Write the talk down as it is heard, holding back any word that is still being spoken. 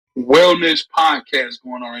wellness podcast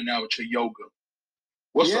going on right now with your yoga.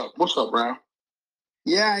 What's Yeah, up? What's up, Brown?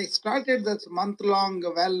 yeah. I started this month-long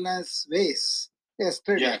wellness race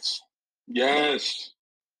yesterday. Yes. Yes.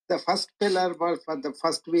 The first pillar was for the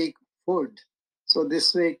first week food. So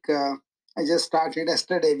this week I just started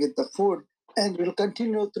yesterday with the food, and we'll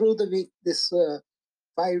continue through the week this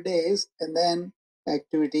 5 days, and then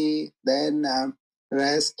activity, then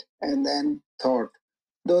rest, and then thought.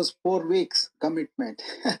 Those 4 weeks commitment.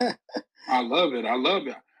 I love it. I love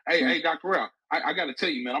it. Hey, Dr. Ralph, I got to tell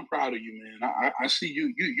you, man, I'm proud of you, man. I see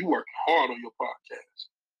you work hard on your podcast.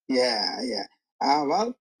 Yeah, yeah.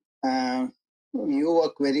 Well, uh, you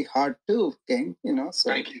work very hard too, King. So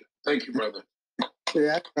Thank you, brother.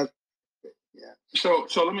 yeah, yeah. So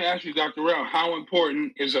let me ask you, Dr. Ralph, how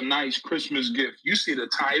important is a nice Christmas gift? You see the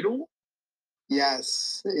title?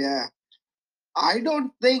 Yes, yeah. I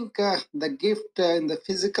don't think the gift in the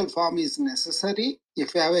physical form is necessary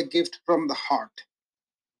if you have a gift from the heart.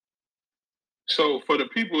 So for the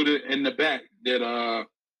people that in the back that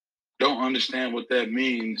don't understand what that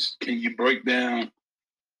means, can you break down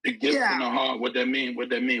the gift from the heart? What that mean? What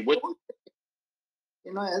that mean? What?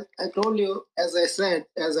 As I told you, as I said,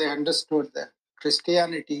 as I understood the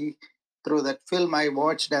Christianity through that film I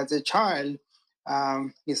watched as a child,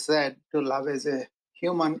 he said to love as a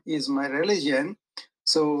human is my religion.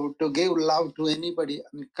 So to give love to anybody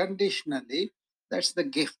unconditionally, that's the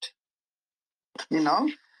gift.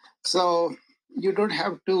 So you don't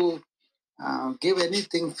have to give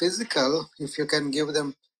anything physical if you can give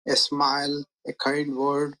them a smile, a kind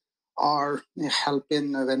word, or help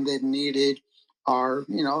in when they need it, or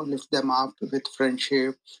lift them up with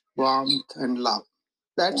friendship, warmth, and love.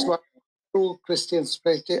 That's what true Christian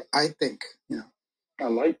spirit, I think. I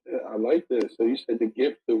like that. I like that. So you said the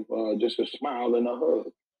gift of just a smile and a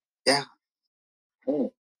hug. Yeah. And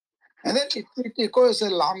then it goes a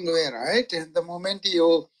long way, right? And the moment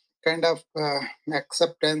you kind of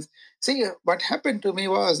acceptance. See, what happened to me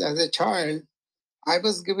was as a child, I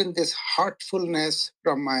was given this heartfulness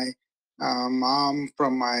from my mom,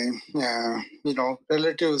 from my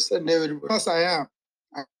relatives, and everybody. Because I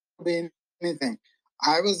could be anything.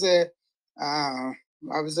 I was a uh,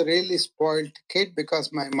 I was a really spoiled kid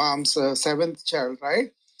because my mom's seventh child,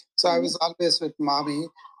 right? So I was always with mommy,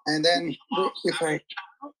 and then if I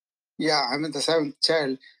I'm the seventh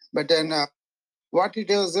child, but then what it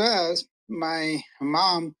was my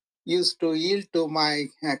mom used to yield to my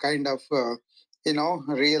kind of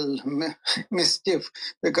real mischief,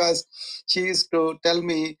 because she used to tell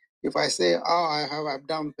me, if I say, oh, I have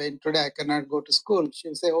abdominal pain today, I cannot go to school, she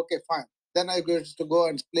will say, okay, fine, then I go to go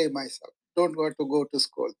and play myself, don't go to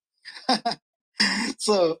school.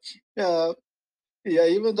 So uh, yeah,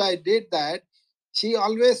 even though I did that, she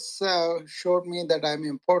always showed me that I'm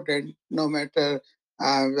important, no matter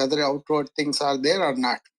whether outward things are there or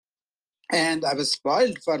not. And I was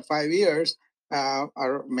spoiled for 5 years,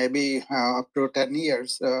 or maybe up to 10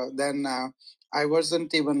 years. Then I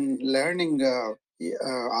wasn't even learning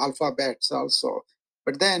alphabets also.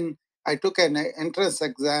 But then I took an entrance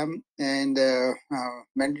exam and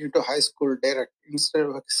went into high school direct instead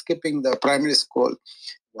of skipping the primary school.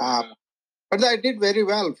 Wow. But I did very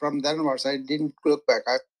well from then onwards. I didn't look back.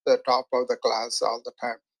 I was the top of the class all the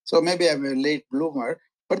time. So maybe I'm a late bloomer.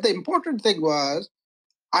 But the important thing was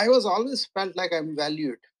I was always felt like I'm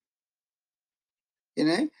valued.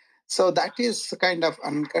 So that is kind of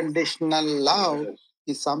unconditional love. Yes.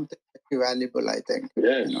 Is something very valuable, I think.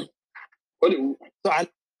 Yes. So I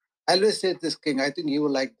always say this, King. I think you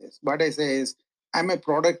will like this. What I say is, I'm a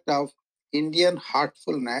product of Indian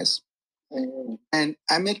heartfulness and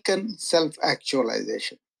American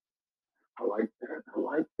self-actualization. I like that. I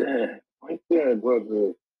like that. I like that,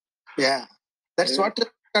 brother. Yeah. That's what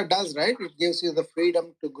it does, right? It gives you the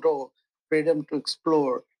freedom to grow, freedom to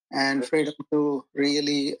explore, and freedom to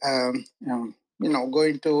really, go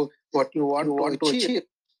into what you want to achieve.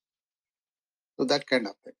 So that kind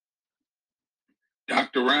of thing.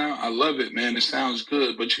 Dr. Rao, I love it, man. It sounds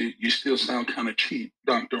good, but you still sound kind of cheap,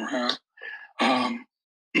 Dr. Rao.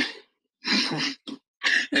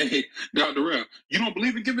 Hey, Dr. Rao, you don't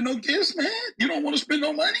believe in giving no gifts, man? You don't want to spend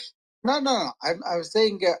no money? No. I was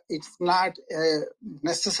saying it's not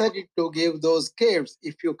necessary to give those gifts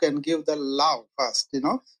if you can give the love first,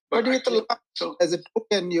 But with the love, as a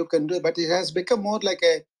token, you can do it. But it has become more like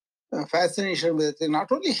a fascination with it.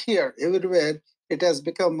 Not only here, everywhere, it has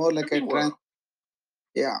become more like a trend.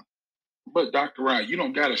 Yeah. But Dr. Wright, you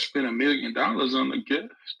don't got to spend $1 million on a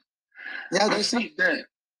gift. Yeah, I see that.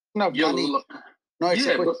 No money. No, it's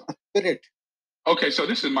a spirit. Okay, so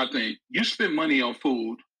this is my thing. You spend money on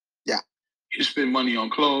food. Yeah. You spend money on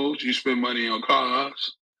clothes. You spend money on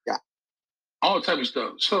cars. all type of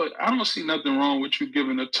stuff. So I don't see nothing wrong with you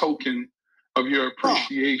giving a token of your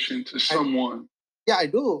appreciation to someone. Yeah, I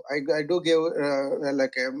do. I do give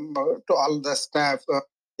to all the staff,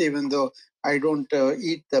 even though I don't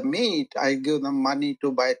eat the meat, I give them money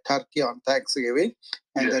to buy turkey on Thanksgiving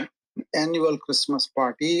and then annual Christmas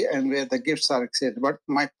party and where the gifts are exchanged. But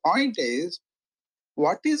my point is,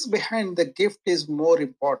 what is behind the gift is more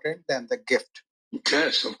important than the gift.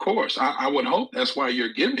 Yes, of course. I would hope that's why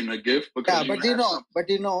you're giving a gift. Because but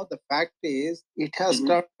the fact is, it has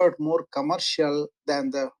turned out more commercial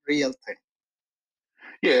than the real thing.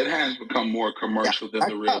 Yeah, it has become more commercial than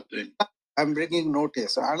the real thing. I'm bringing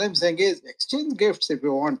notice. All I'm saying is exchange gifts if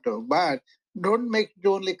you want to, but don't make it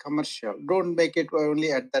only commercial. Don't make it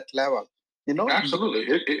only at that level. Absolutely.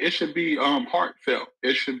 It should be heartfelt.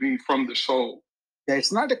 It should be from the soul. Yeah,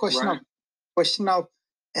 it's not a question of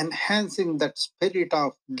enhancing that spirit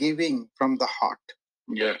of giving from the heart.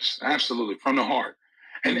 Yes, absolutely, from the heart.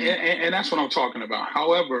 And that's what I'm talking about.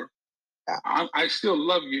 However, I still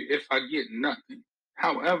love you if I get nothing.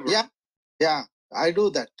 However, yeah, I do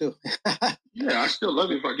that too. Yeah, I still love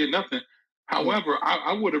you if I get nothing. However,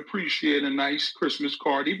 I would appreciate a nice Christmas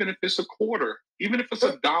card, even if it's a quarter, even if it's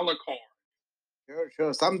 $1 card.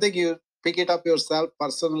 Sure. Something you pick it up yourself,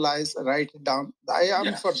 personalize, write it down. I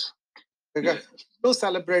am for because to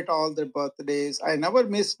celebrate all their birthdays. I never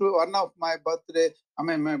missed one of my birthday. I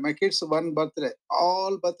mean, my kids' one birthday.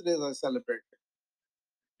 All birthdays I celebrated.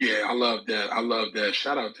 Yeah, I love that. I love that.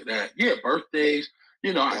 Shout out to that. Yeah, birthdays.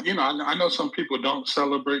 I know some people don't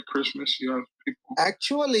celebrate Christmas. People.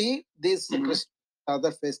 Actually, these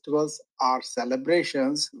other festivals are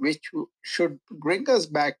celebrations which should bring us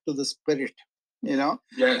back to the spirit.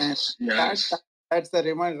 Yes, that's the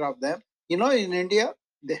reminder of them. In India,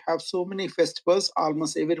 they have so many festivals.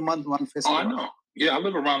 Almost every month, one festival. Oh, I know. Yeah, I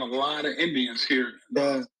live around a lot of Indians here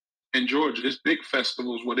in Georgia. It's big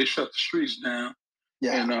festivals where they shut the streets down.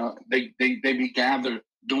 Yeah. And they be gathered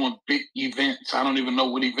doing big events. I don't even know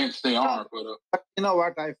what events they are, but you know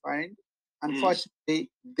what I find?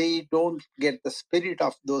 Unfortunately, they don't get the spirit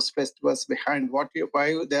of those festivals behind why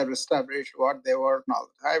they're established, what they were and all.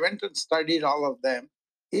 I went and studied all of them.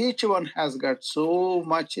 Each one has got so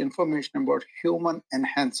much information about human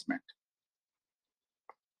enhancement.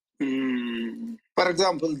 For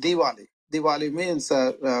example, Diwali. Diwali means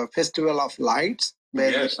a festival of lights.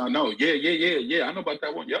 Yes, I know. Yeah. I know about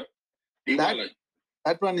that one. Yep. Diwali.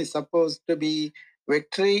 That one is supposed to be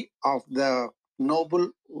victory of the noble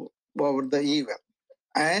over the evil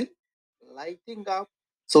and lighting up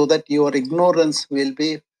so that your ignorance will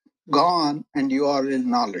be gone and you are in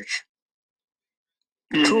knowledge.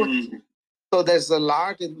 True. So there's a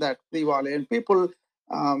lot in that Diwali, and people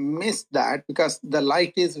miss that because the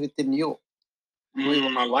light is within you.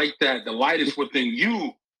 I like that. The light is within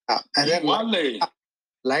you. And then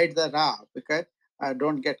light that up, because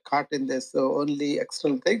don't get caught in this only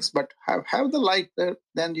external things, but have the light there,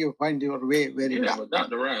 then you find your way very well. But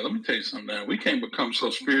Dr. Ryan, let me tell you something now. We can't become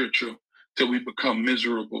so spiritual till we become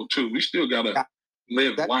miserable too. We still gotta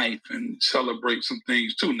live life and celebrate some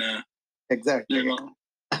things too now. Exactly.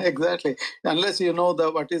 Exactly. Unless you know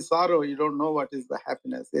what is sorrow, you don't know what is the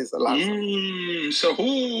happiness. Is a lot. So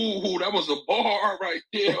that was a bar right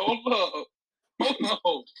there. Hold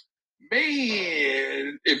up.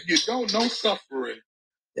 Man, if you don't know suffering,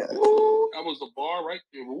 that was a bar right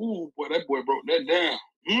there. Ooh, boy, that boy broke that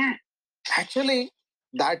down. Actually,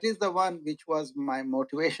 that is the one which was my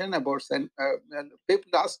motivation about.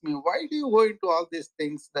 People ask me, why do you go into all these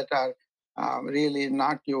things that are really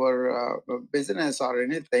not your business or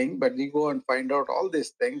anything, but you go and find out all these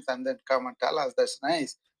things and then come and tell us. That's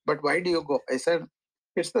nice. But why do you go? I said,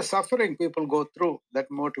 it's the suffering people go through that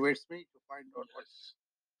motivates me to find out what.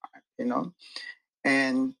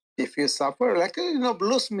 And if you suffer, like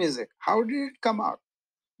blues music, how did it come out?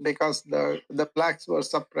 Because the blacks were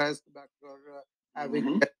suppressed, blacks were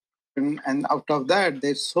having, and out of that,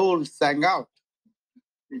 their soul sang out.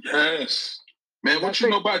 Yes, man. What you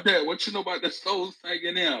know about that? What you know about the soul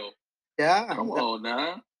singing out? Yeah, come on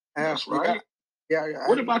now. That's right. Yeah.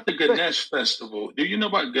 What about the Ganesh festival? Do you know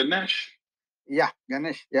about Ganesh? Yeah,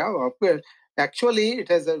 Ganesh. Yeah, of course. Actually, it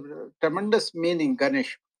has a tremendous meaning.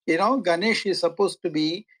 Ganesh. Ganesh is supposed to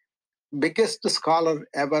be biggest scholar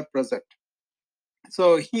ever present.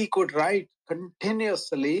 So he could write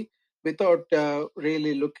continuously without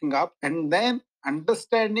really looking up and then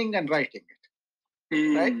understanding and writing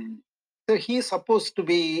it. Right? So he's supposed to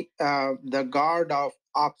be the god of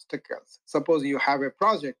obstacles. Suppose you have a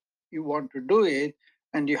project, you want to do it,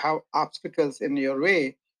 and you have obstacles in your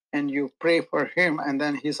way, and you pray for him, and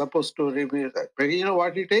then he's supposed to reveal that. But you know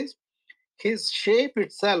what it is? his shape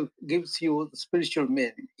itself gives you spiritual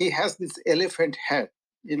meaning. He has this elephant head,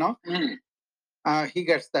 you know. He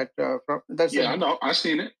gets that from that's I know. I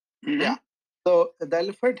seen it. Yeah. So the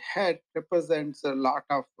elephant head represents a lot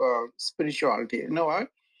of spirituality. You know what?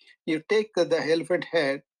 You take the elephant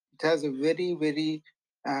head, it has a very, very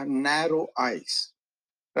narrow eyes,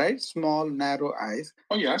 right? Small, narrow eyes.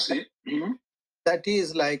 Oh, yeah, I see it. That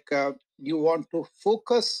is like you want to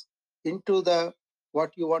focus into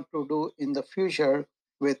what you want to do in the future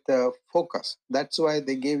with focus. That's why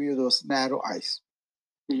they gave you those narrow eyes.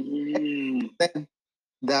 Then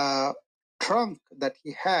the trunk that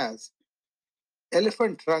he has,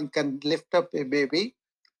 elephant trunk can lift up a baby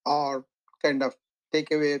or kind of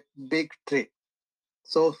take away a big tree.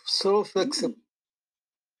 So flexible.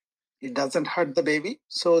 It doesn't hurt the baby.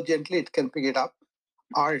 So gently it can pick it up,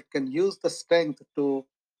 or it can use the strength to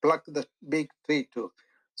pluck the big tree too.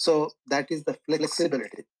 So that is the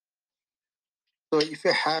flexibility. So if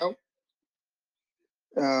you have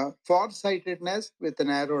farsightedness with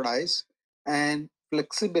narrowed eyes and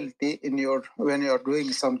flexibility in your when you're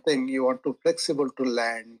doing something, you want to flexible to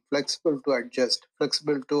land, flexible to adjust,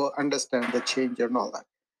 flexible to understand the change and all that.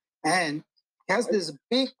 And has this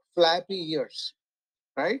big flappy ears,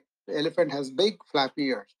 right? The elephant has big flappy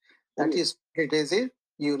ears. That is it is it.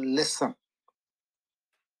 You listen.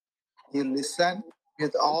 You listen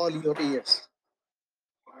with all your ears.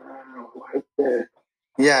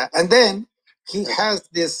 Yeah, and then he has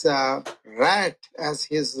this rat as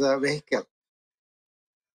his vehicle.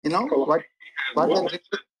 You know what?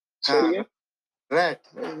 Rat.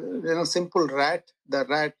 Simple rat. The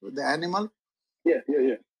rat, the animal.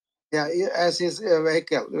 Yeah, as his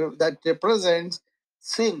vehicle that represents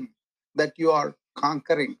sin that you are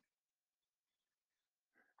conquering.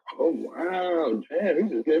 Oh wow! Damn, he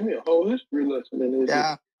just gave me a whole history lesson in this.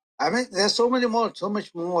 Yeah, I mean, there's so much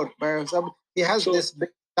more. He has this big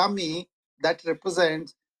tummy that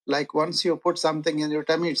represents, like, once you put something in your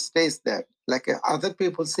tummy, it stays there. Like other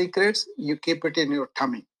people's secrets, you keep it in your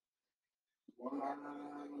tummy. Wow.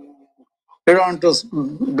 You don't want to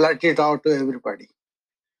blurt it out to everybody.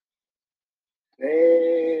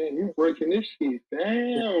 Man, you're breaking this shit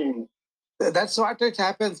down. That's what it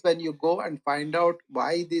happens when you go and find out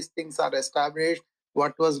why these things are established,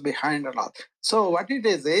 what was behind it all. So what it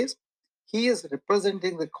is he is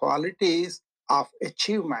representing the qualities of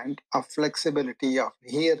achievement, of flexibility, of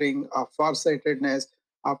hearing, of farsightedness,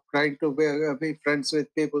 of trying to be friends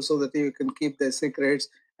with people so that you can keep their secrets,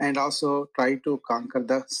 and also try to conquer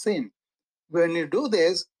the sin. When you do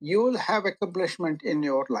this, you will have accomplishment in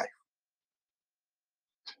your life.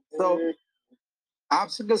 So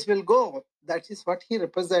obstacles will go. That is what he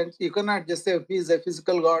represents. You cannot just say he is a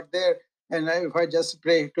physical God there, and if I just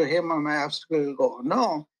pray to him, my obstacle will go.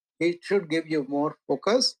 No, he should give you more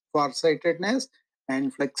focus, farsightedness,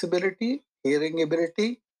 and flexibility, hearing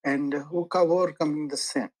ability, and overcoming the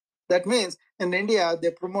sin. That means in India, they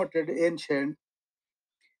promoted ancient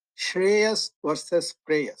Shreyas versus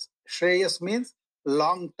Prayas. Shreyas means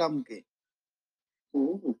long-term gain.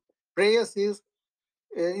 Prayas is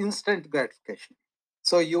instant gratification.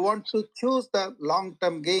 So you want to choose the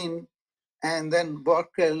long-term gain and then work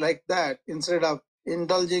like that instead of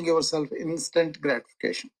indulging yourself in instant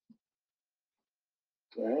gratification.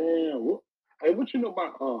 Damn. Hey, what you know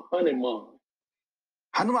about Hanuman?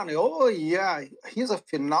 Hanuman, oh yeah, he's a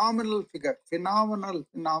phenomenal figure. Phenomenal.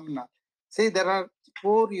 See, there are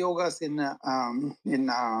 4 yogas in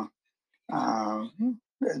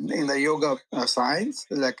the yoga science.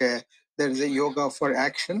 Like there is a yoga for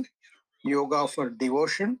action, yoga for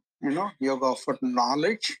devotion, yoga for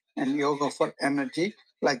knowledge, and yoga for energy,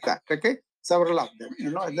 like that. Okay, several of them,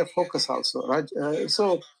 and the focus also. Right?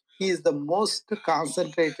 So he is the most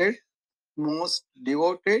concentrated, most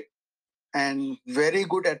devoted, and very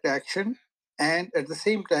good at action. And at the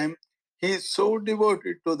same time, he is so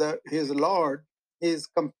devoted to his Lord. He is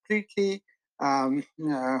completely,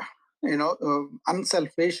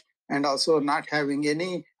 unselfish, and also not having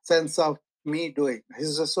any sense of me doing.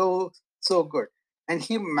 He's so good, and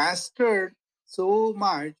he mastered so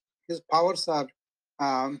much. His powers are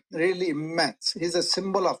really immense. He's a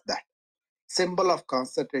symbol of that, symbol of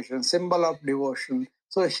concentration, symbol of devotion.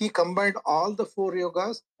 So he combined all the 4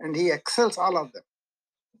 yogas and he excels all of them.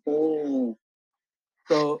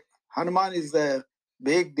 So Hanuman is a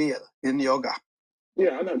big deal in yoga.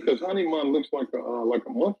 Yeah, I know, because Hanuman looks like a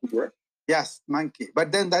monkey, right? Yes, monkey.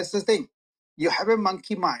 But then that's the thing. You have a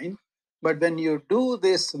monkey mind, but when you do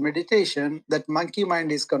this meditation, that monkey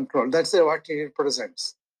mind is controlled. That's what it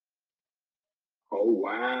represents. Oh,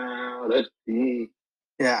 wow. That's deep.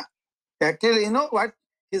 Yeah. Actually, you know what?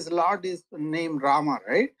 His Lord is named Rama,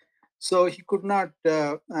 right? So he could not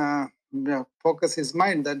focus his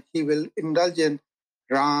mind. Then he will indulge in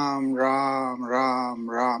Ram, Ram, Ram,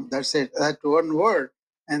 Ram. That's it. That one word.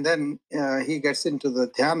 And then he gets into the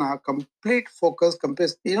dhyana, complete focus,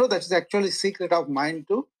 complete. That is actually secret of mind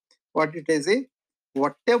too. What it is,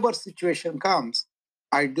 whatever situation comes,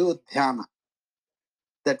 I do dhyana.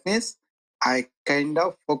 That means I kind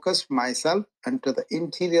of focus myself into the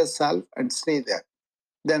interior self and stay there.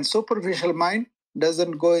 Then superficial mind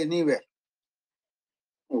doesn't go anywhere.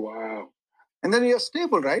 Wow. And then you're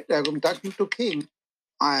stable, right? I'm talking to King.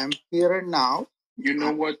 I am here and now. You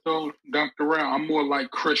know what, though, Dr. Rao? I'm more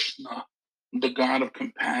like Krishna, the God of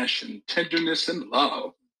compassion, tenderness, and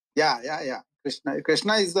love. Yeah.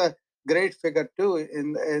 Krishna is a great figure too.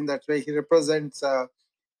 In that way, he represents.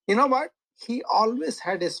 You know what? He always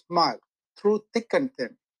had a smile through thick and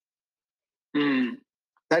thin.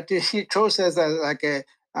 That he chose as like a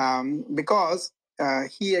because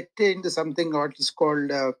he attained something what is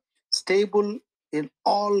called stable in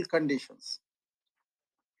all conditions.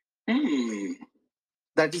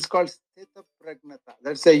 That is called Sthita Pragnata.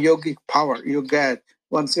 That's a yogic power you get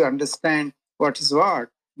once you understand what is what.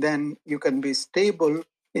 Then you can be stable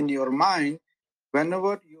in your mind.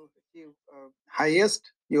 Whenever you achieve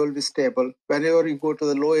highest, you will be stable. Whenever you go to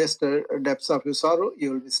the lowest depths of your sorrow,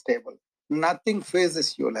 you will be stable. Nothing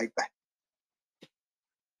phases you like that.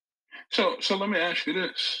 So let me ask you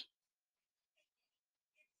this: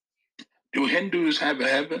 do Hindus have a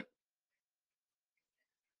heaven?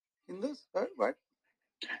 Hindus, what?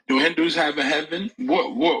 Do Hindus have a heaven?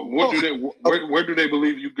 What do they? Where do they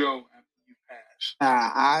believe you go after you pass?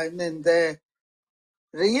 I mean, the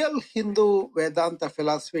real Hindu Vedanta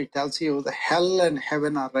philosophy tells you the hell and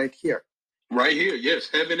heaven are right here. Right here, yes.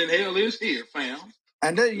 Heaven and hell is here, fam.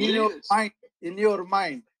 And then in your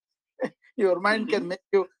mind, your mind can make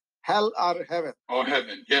you hell or heaven. Or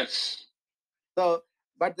heaven, yes. So,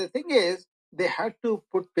 but the thing is, they had to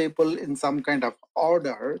put people in some kind of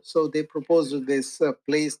order. So they proposed this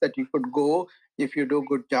place that you could go if you do a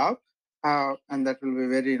good job, and that will be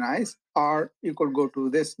very nice. Or you could go to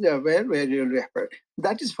this where you'll be happy.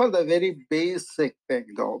 That is for the very basic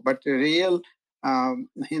thing, though. But the real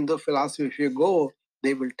Hindu philosophy, if you go,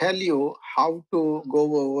 they will tell you how to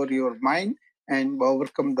go over your mind and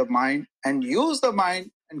overcome the mind and use the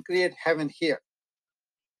mind and create heaven here.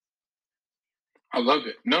 I love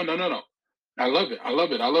it. No. I love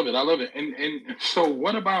it. And so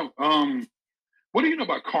what about what do you know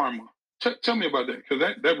about karma? Tell me about that,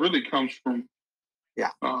 because that really comes from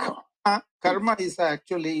karma is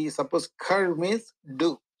actually, suppose kar means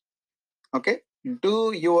do. Okay,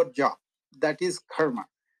 do your job. That is karma.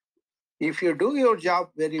 If you do your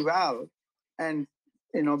job very well and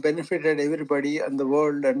benefited everybody and the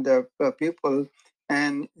world and the people,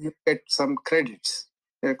 and you get some credits,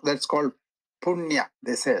 that's called punya,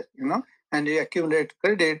 they say, and you accumulate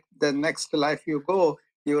credit, the next life you go,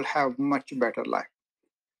 you will have much better life.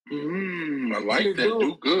 I like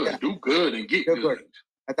that. Do good and get good.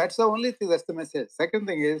 That's the only thing, that's the message. Second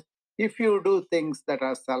thing is, if you do things that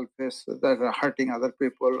are selfish, that are hurting other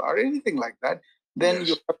people or anything like that, then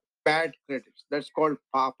you have bad credits. That's called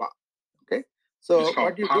papa. Okay. So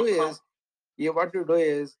what you do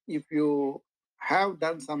is, if you have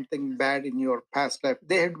done something bad in your past life,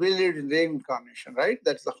 they had believed in reincarnation, right?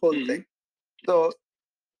 That's the whole thing. So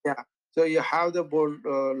so you have the bold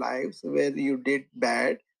lives where you did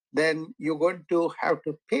bad, then you're going to have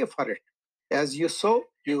to pay for it. As you sow,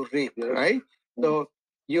 you reap, right? So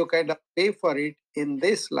you kind of pay for it in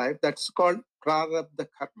this life. That's called prarabdha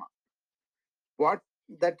karma. What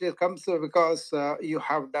that comes because you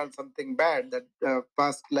have done something bad, that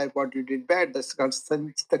past life, what you did bad, that's called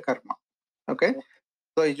sanchita karma. Okay?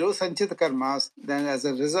 So you do sanchita karmas, then as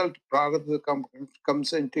a result, prarabdha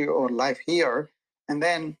comes into your life here, and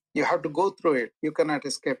then you have to go through it. You cannot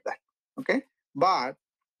escape that. Okay? But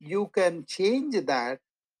you can change that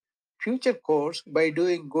future course by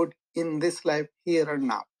doing good in this life here and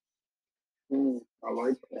now. I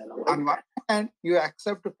like that. On one hand, you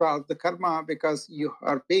accept the karma because you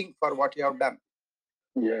are paying for what you have done.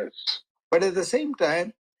 Yes. But at the same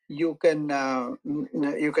time, you can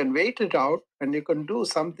wait it out and you can do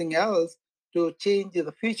something else to change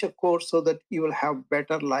the future course so that you will have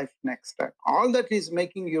better life next time. All that is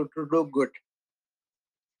making you to do good.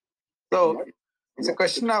 So it's a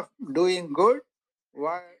question of doing good.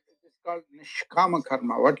 Why it is called nishkama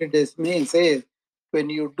karma. What it means is, when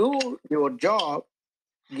you do your job,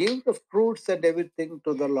 give the fruits and everything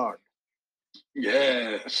to the Lord.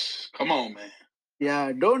 Yes. Come on, man.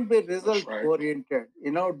 Yeah, don't be result oriented.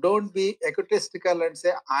 Don't be egotistical and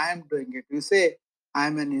say, I am doing it. You say, I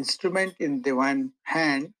am an instrument in divine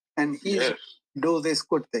hand and he's do this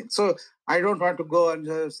good thing. So I don't want to go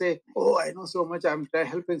and say, oh, I know so much, I'm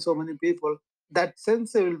helping so many people. That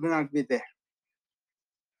sense will not be there.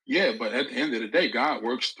 Yeah, but at the end of the day, God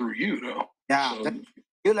works through you, though. Yeah, so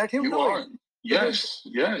you let Him do it. Yes.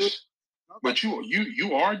 But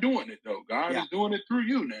you are doing it, though. God is doing it through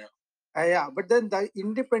you now. Yeah, but then the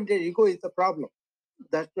independent ego is the problem.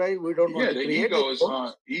 That's why we don't want to create the ego is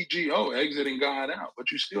EGO, exiting God out.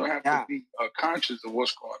 But you still have to be conscious of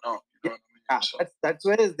what's going on. You know what I mean? So, that's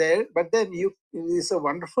where it's there. But then it's a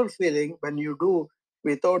wonderful feeling when you do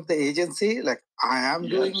without the agency, like I am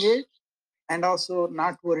doing it, and also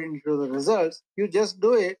not worrying to the results. You just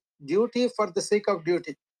do it, duty for the sake of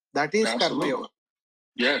duty. That is karma yoga.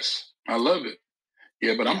 Yes, I love it.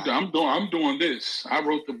 Yeah, but I'm doing this. I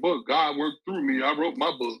wrote the book. God worked through me. I wrote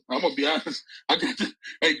my book. I'm gonna be honest.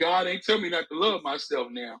 Hey, God ain't tell me not to love myself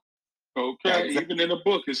now. Okay, even in the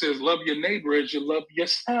book it says, "Love your neighbor as you love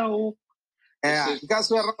yourself." Yeah, because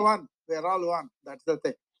we're all one. We're all one. That's the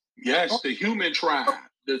thing. Yes, the human tribe,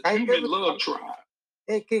 the human love tribe.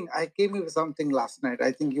 Hey, King, I came with something last night.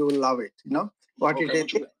 I think you will love it. You know what it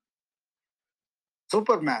is?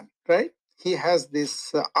 Superman, right? He has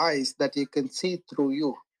these eyes that you can see through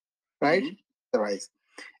you, right? The eyes.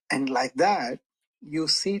 And like that, you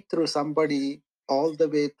see through somebody all the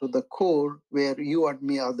way to the core where you and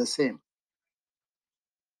me are the same.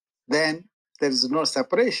 Then there is no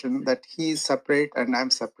separation, that he is separate and I'm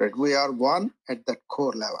separate. We are one at that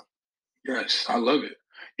core level. Yes, I love it.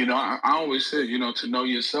 You know, I always say, you know, to know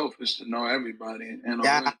yourself is to know everybody. And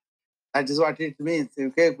that is what it means.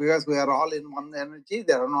 Okay, because we are all in one energy,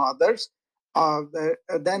 there are no others.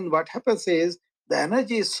 Then what happens is the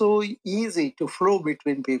energy is so easy to flow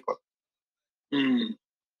between people. And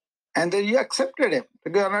then you accepted him.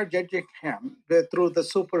 You are not judging him through the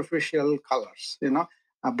superficial colors, you know,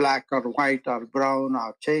 black or white or brown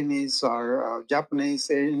or Chinese or Japanese,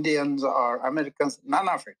 Indians or Americans, none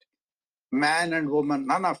of it. Man and woman,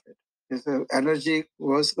 none of it. The energy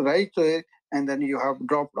was right to it, and then you have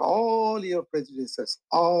dropped all your prejudices,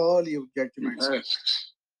 all your judgments.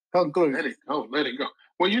 Yes. Conclude. Let it go. Let it go.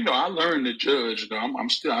 Well, you know, I learned to judge. Though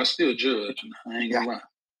I still judge. I ain't gonna lie.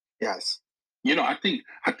 Yes. You know, I think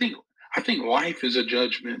life is a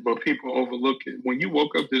judgment, but people overlook it. When you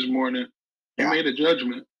woke up this morning, you made a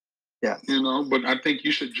judgment. Yes. You know, but I think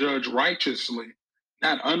you should judge righteously,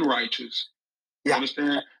 not unrighteous. You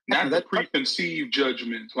understand? Not the preconceived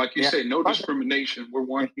judgments. Like you say, no discrimination. We're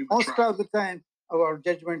one human Most of the time, our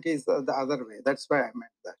judgment is the other way. That's why I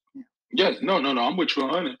meant that. Yeah. Yes, no. I'm with you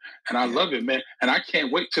 100, and I love it, man. And I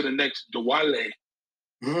can't wait till the next Diwali.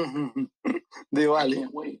 Diwali. I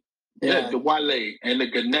can't wait. Yeah, Diwali and the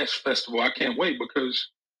Ganesh festival. I can't wait because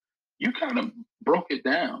you kind of broke it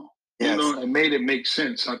down. You know, and made it make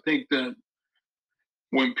sense. I think that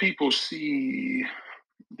when people see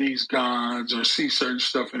these gods or see certain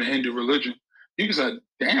stuff in the Hindu religion, you can say,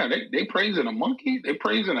 damn, they praising a monkey, they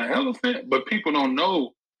praising an elephant, but people don't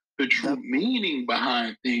know the true meaning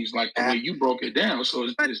behind things like the way you broke it down. So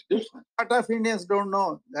it's different. A lot of Indians don't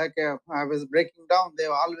know. Like I was breaking down, they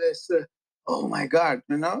always, oh my God,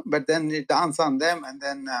 you know, but then it dawns on them, and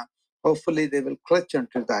then hopefully they will clutch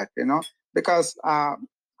into that, you know, because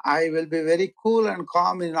I will be very cool and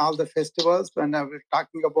calm in all the festivals when I was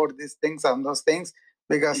talking about these things and those things,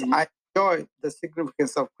 because I enjoy the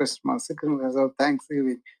significance of Christmas, significance of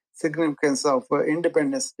Thanksgiving, significance of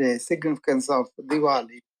Independence Day, significance of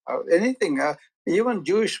Diwali, anything, even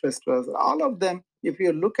Jewish festivals, all of them, if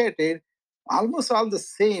you look at it, almost all the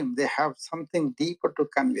same. They have something deeper to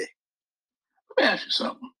convey. Let me ask you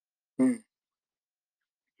something.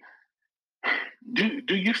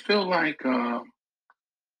 Do you feel like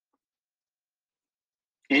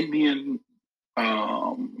Indian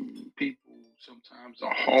people sometimes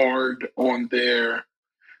are hard on their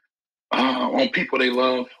on people they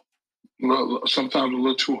love? Sometimes a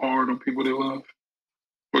little too hard on people they love.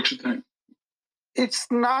 What you think? It's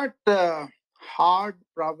not hard.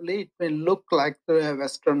 Probably it may look like the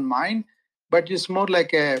Western mind, but it's more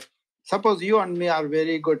like suppose you and me are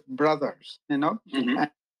very good brothers, you know, and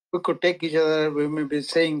we could take each other. We may be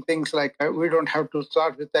saying things like, "We don't have to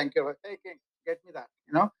start with thank you, hey, King, get me that,"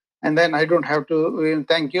 you know, and then I don't have to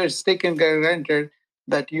thank you. It's taken granted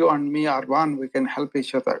that you and me are one. We can help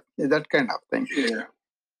each other. That kind of thing. Yeah.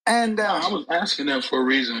 And I was asking that for a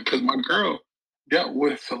reason, because my girl dealt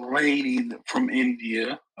with a lady from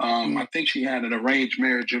India. I think she had an arranged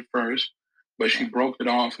marriage at first, but she broke it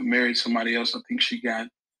off and married somebody else. I think she got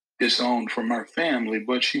disowned from her family,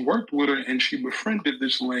 but she worked with her and she befriended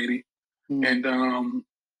this lady. And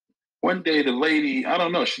one day the lady,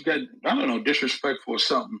 she got, disrespectful or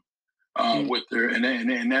something. with her, and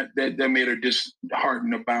that made her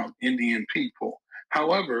disheartened about Indian people.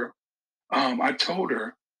 However, I told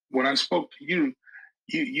her when I spoke to you,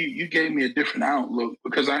 you gave me a different outlook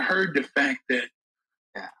because I heard the fact that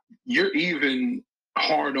you're even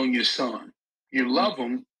hard on your son. You love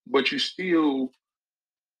him, but you still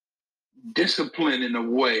discipline in a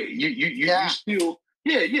way. You still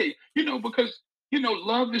because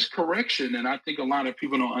love is correction, and I think a lot of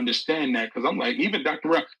people don't understand that because I'm like, even Dr.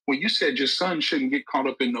 Brown, when you said your son shouldn't get caught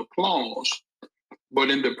up in the applause, but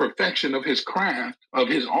in the perfection of his craft, of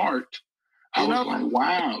his art, I was like,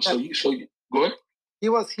 wow. So you go ahead. He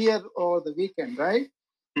was here over the weekend, right?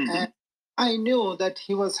 Mm-hmm. And I knew that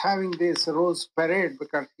he was having this rose parade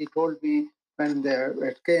because he told me when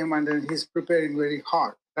it came, and then he's preparing very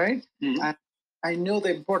hard, right? Mm-hmm. And I knew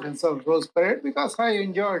the importance of rose parade because I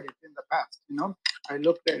enjoyed it in the past. I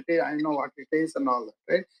looked at it, I know what it is and all that,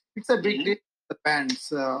 right? It's a big deal for the bands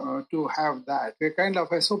to have that. We're kind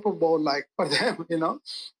of a Super Bowl like for them,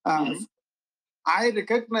 I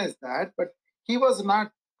recognize that, but he was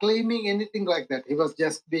not claiming anything like that. He was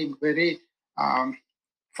just being very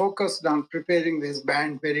focused on preparing this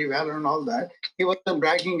band very well and all that. He wasn't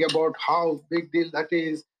bragging about how big deal that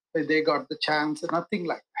is, that they got the chance, nothing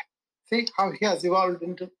like that. See how he has evolved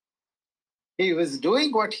into? He was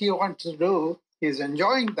doing what he wants to do. He's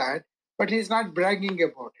enjoying that, but he's not bragging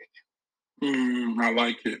about it. I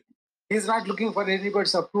like it. He's not looking for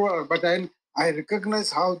anybody's approval, but then I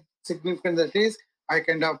recognize how significant that is. I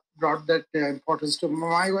kind of brought that importance to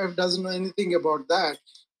my wife. Doesn't know anything about that,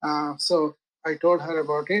 so I told her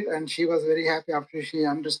about it, and she was very happy after she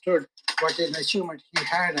understood what an achievement he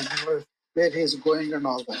had and where he's going and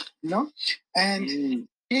all that, And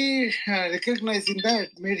he recognizing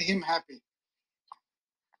that made him happy.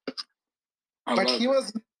 But he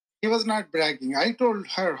was not bragging. I told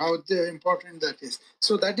her how important that is.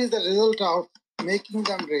 So that is the result of making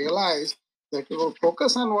them realize that you will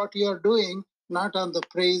focus on what you are doing, not on the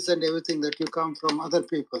praise and everything that you come from other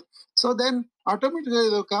people. So then automatically they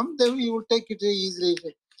will come, then you will take it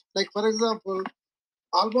easily. Like, for example,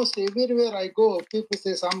 almost everywhere I go, people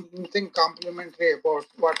say something complimentary about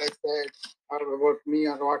what I said or about me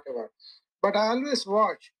or whatever. But I always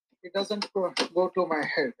watch. It doesn't go to my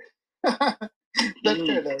head. That's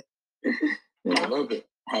good. I love it.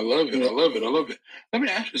 I love it. I love it. I love it. Let me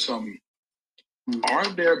ask you something. Are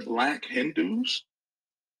there Black Hindus?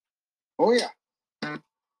 Oh, yeah.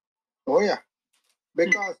 Oh, yeah.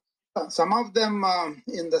 Because some of them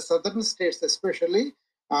in the southern states especially,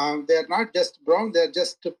 they're not just brown, they're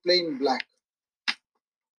just plain black.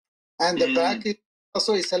 And the black is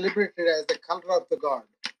also celebrated as the color of the god.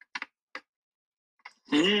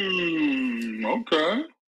 Okay.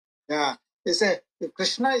 Yeah. They say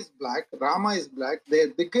Krishna is black, Rama is black, their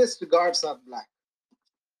biggest gods are black.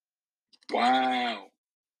 Wow.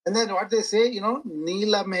 And then what they say,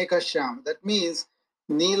 Neela Meka Sham. That means,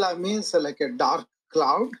 Neela means like a dark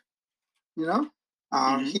cloud, He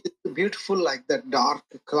is beautiful like that dark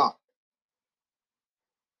cloud.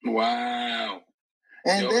 Wow.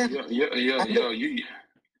 And they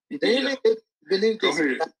believe this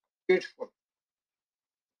is beautiful.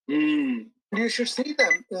 You should see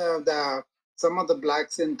them, some of the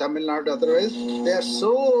blacks in Tamil Nadu, otherwise, they are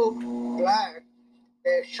so black,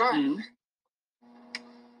 they shine.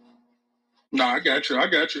 No, I got you.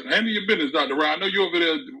 Handle your business, Dr. Ryan. I know you're over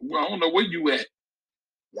there. I don't know where you at.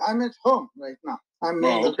 I'm at home right now. I'm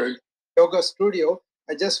in the yoga studio.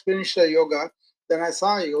 I just finished the yoga. Then I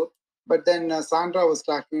saw you. But then Sandra was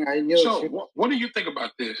talking. I knew. So, what do you think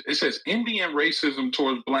about this? It says Indian racism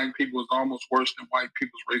towards Black people is almost worse than white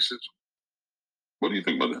people's racism. What do you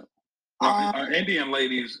think about that? Are Indian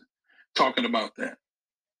ladies talking about that?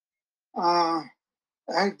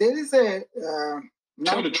 There is a...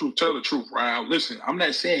 Tell the truth. Tell the truth, Ryan. Listen, I'm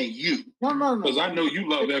not saying you. No. Because I know you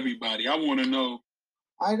love everybody. I want to know.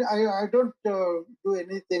 I don't do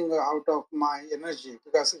anything out of my energy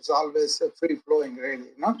because it's always free flowing, really.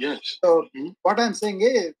 Yes. So what I'm saying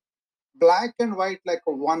is, black and white like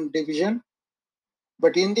one division,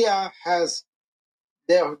 but India has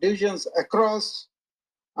their divisions across,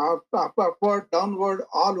 upward, downward,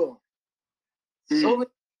 all over. So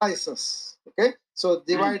many places. Okay, so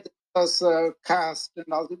divide us caste and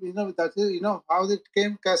all. That is, how it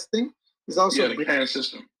came casting is also the caste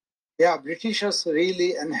system. Yeah, Britishers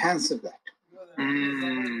really enhanced that.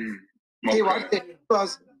 See, what they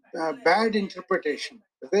was bad interpretation.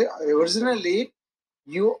 Originally,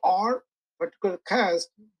 you are particular caste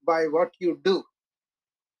by what you do.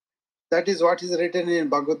 That is what is written in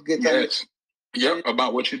Bhagavad Gita. Yes. Yep,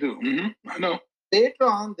 about what you do. I know. Later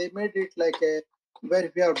on, they made it like a where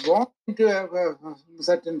if you are born into a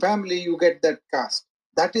certain family, you get that caste.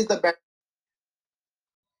 That is the bad.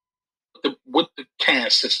 With the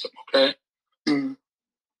caste system, okay?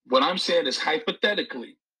 What I'm saying is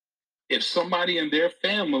hypothetically, if somebody in their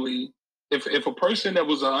family, if a person that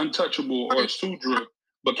was an untouchable or a Sudra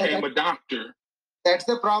became a doctor. That's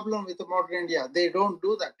the problem with the modern India. They don't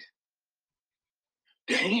do that.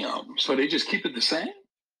 Damn. So they just keep it the same?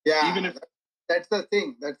 Yeah. Even if that's the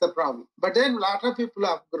thing. That's the problem. But then a lot of people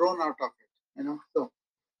have grown out of it, So.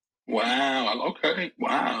 Wow. Okay.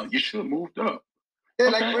 Wow. You should have moved up. Yeah,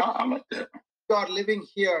 okay. I like that. You are living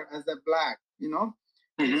here as a black,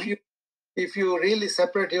 Mm-hmm. If you really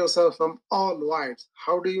separate yourself from all whites,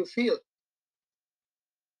 how do you feel?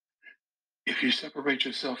 If you separate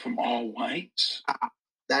yourself from all whites?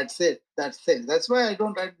 That's it. That's why I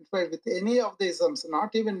don't identify with any of the isms,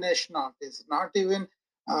 not even nationalities, not even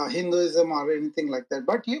Hinduism or anything like that.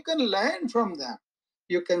 But you can learn from them.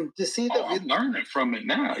 You can see the. I'm learning from it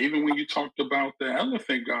now. Even when you talked about the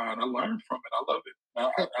elephant god, I learned from it. I love it.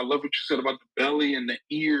 I love what you said about the belly and the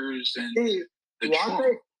ears and the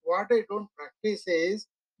trunk. What I don't practice is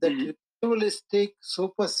the ritualistic,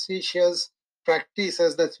 superstitious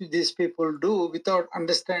practices that these people do without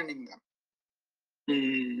understanding them.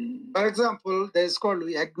 For example, there's called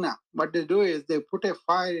yagna. What they do is they put a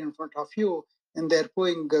fire in front of you and they're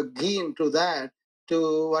pouring ghee into that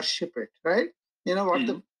to worship it, right? You know what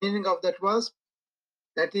the meaning of that was?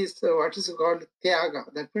 That is what is called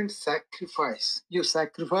tyaga. That means sacrifice. You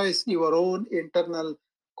sacrifice your own internal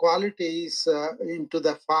qualities into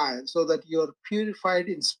the fire so that you're purified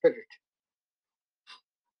in spirit.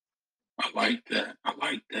 I like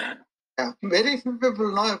that. Yeah, very few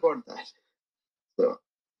people know about that. So,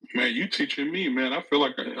 man, you teaching me, man. I feel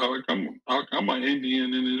like I'm an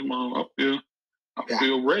Indian in this mom. I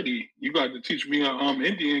feel ready. You got to teach me an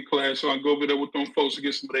Indian class so I can go over there with them folks to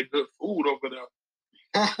get some of that good food over there.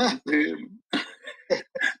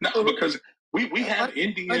 No, because we have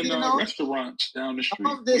Indian restaurants down the street.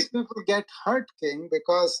 Some of these people get hurt, King,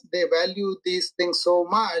 because they value these things so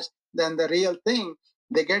much than the real thing.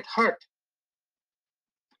 They get hurt.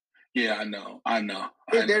 Yeah, I know.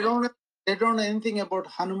 They don't know anything about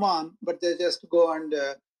Hanuman, but they just go and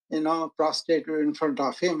prostrate in front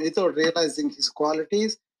of him without realizing his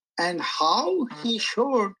qualities and how he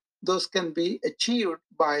showed those can be achieved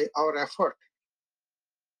by our effort.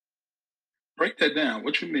 Break that down.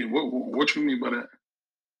 What you mean? What you mean by that?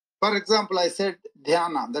 For example, I said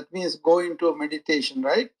dhyana. That means go into meditation,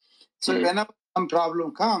 right? So whenever some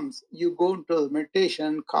problem comes, you go into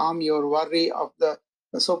meditation, calm your worry of the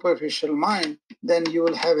superficial mind, then you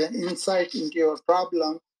will have an insight into your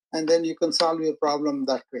problem, and then you can solve your problem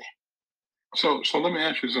that way. So let me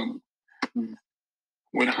ask you something.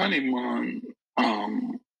 With Hanuman,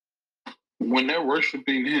 when they're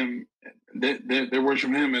worshiping him, they're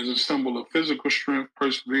worshiping him as a symbol of physical strength,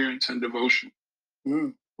 perseverance, and devotion.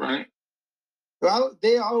 Right? Well,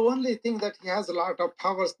 they only think that he has a lot of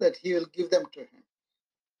powers that he will give them to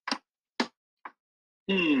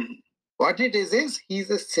him. What it is he's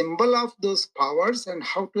a symbol of those powers and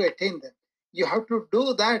how to attain them. You have to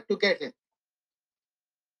do that to get it.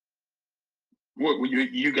 What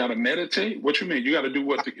you got to meditate? What you mean? You got to do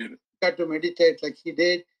what to get it? You got to meditate like he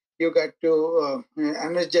did. You got to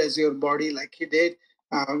energize your body like he did.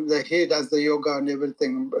 He does the yoga and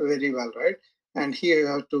everything very well, right? And he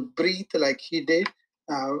has to breathe like he did.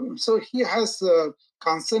 So he has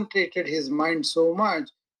concentrated his mind so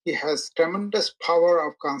much. He has tremendous power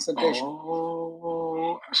of concentration.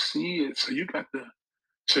 Oh, I see it. So you got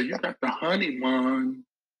the Hanuman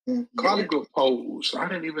yoga pose. I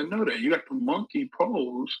didn't even know that. You got the monkey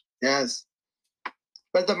pose. Yes.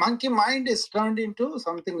 But the monkey mind is turned into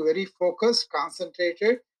something very focused,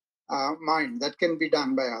 concentrated mind that can be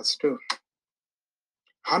done by us too.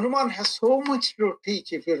 Hanuman has so much to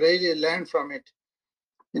teach if you really learn from it,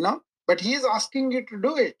 But he is asking you to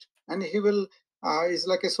do it, and he will is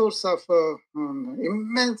like a source of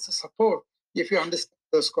immense support if you understand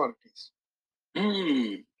those qualities.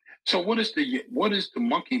 So what is the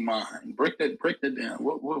monkey mind? Break that down.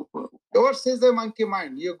 What? Yours is the monkey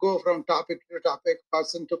mind. You go from topic to topic,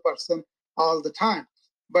 person to person all the time.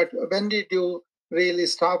 But when did you really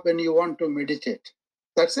stop when you want to meditate?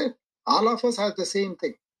 That's it. All of us have the same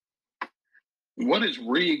thing. What is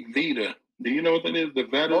Rig Veda? Do you know what that is? The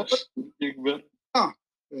Vedas? Rig Veda?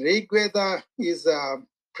 Rig Veda is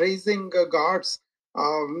praising gods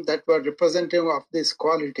that were representative of these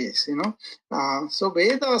qualities, So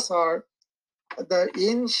Vedas are the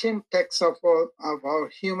ancient texts of our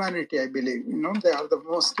humanity, I believe. They are the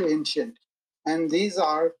most ancient. And these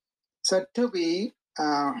are said to be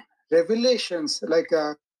revelations, like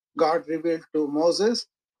God revealed to Moses,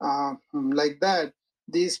 like that.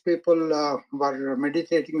 These people were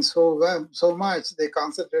meditating so much, they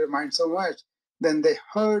concentrated mind so much, then they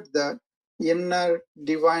heard the inner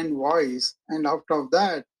divine voice, and out of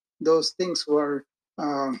that, those things were,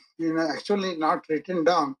 actually not written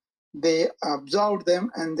down. They absorbed them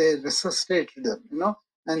and they resuscitated them,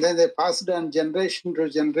 and then they passed on generation to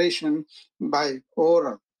generation by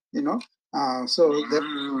oral,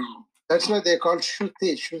 that's why they call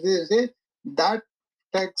Shruti. Shruti is that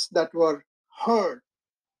text that were heard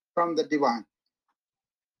from the divine.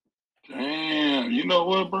 Damn, you know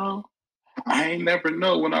what, bro? I ain't never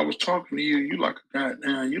know when I was talking to you. You like a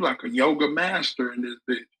goddamn, you like a yoga master in this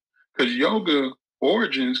bitch. Because yoga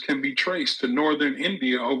origins can be traced to northern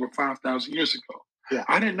India over 5,000 years ago. Yeah.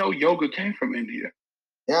 I didn't know yoga came from India.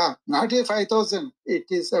 Yeah, not 5,000. It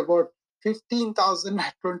is about 15,000,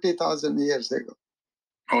 20,000 years ago.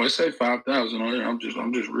 Oh, it say 5,000 on here. I'm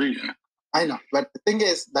just reading. I know, but the thing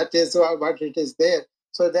is, that is what it is there.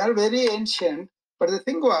 So they are very ancient. But the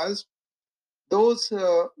thing was, those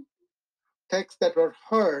texts that were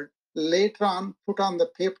heard later on put on the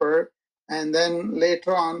paper, and then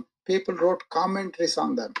later on people wrote commentaries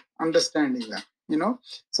on them, understanding them.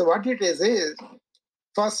 So what it is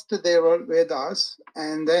first there were Vedas,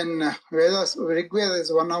 and then Vedas. Rig Veda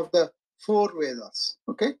is one of the 4 Vedas.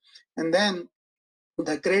 Okay, and then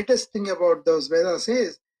the greatest thing about those Vedas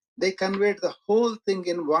is they conveyed the whole thing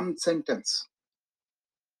in one sentence.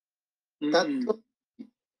 Tattva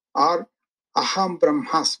or Aham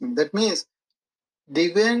Brahmasmi. That means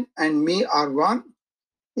divine and me are one.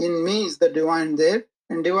 In me is the divine there,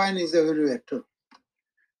 and divine is everywhere too.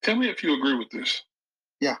 Tell me if you agree with this.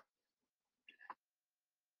 Yeah.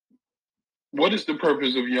 What is the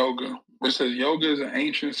purpose of yoga? It says yoga is an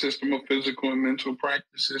ancient system of physical and mental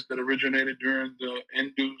practices that originated during the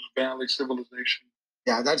Indus Valley civilization.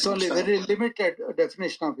 Yeah, that's only very limited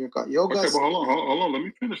definition of yoga. Yoga. Okay, but hold on. Let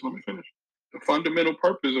me finish. The fundamental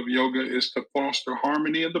purpose of yoga is to foster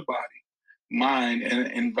harmony in the body, mind,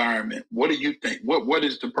 and environment. What do you think? What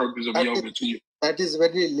is the purpose of yoga to you? That is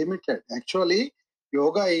very limited. Actually,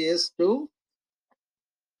 yoga is to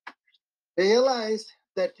realize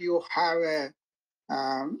that you have a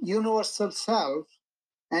universal self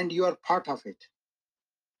and you are part of it.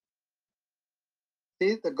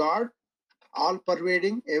 See, the God, all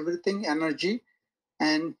pervading, everything, energy,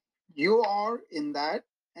 and you are in that,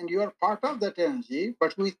 and you are part of that energy,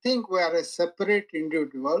 but we think we are a separate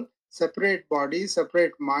individual, separate body,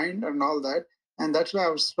 separate mind, and all that. And that's why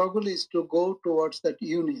our struggle is to go towards that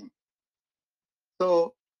union.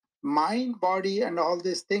 So mind, body, and all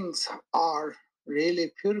these things are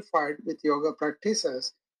really purified with yoga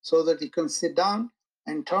practices so that you can sit down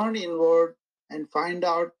and turn inward and find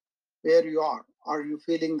out where you are. Are you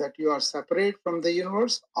feeling that you are separate from the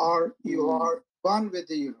universe, or you are one with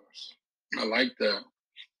the universe? I like that.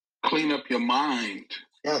 Clean up your mind.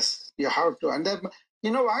 Yes, you have to. And then, you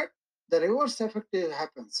know what? The reverse effect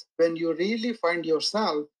happens. When you really find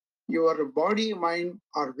yourself, your body, mind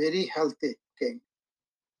are very healthy. Okay.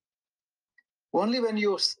 Only when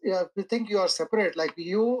you think you are separate, like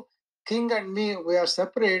you, King, and me, we are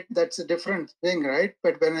separate, that's a different thing, right?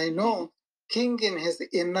 But when I know King in his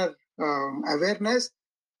inner awareness,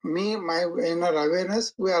 me, my inner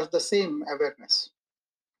awareness, we are the same awareness.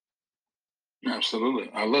 Absolutely.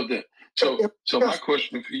 I love that. So my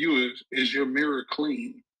question for you is your mirror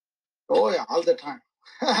clean? Oh, yeah, all the time.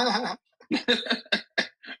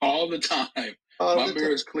 All the time. My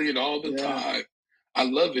mirror is clean all the time. I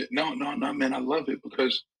love it. No, man, I love it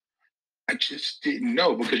because I just didn't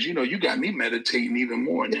know, because, you got me meditating even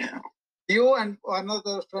more now. You and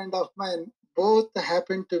another friend of mine both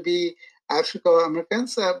happen to be African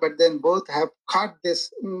Americans, but then both have caught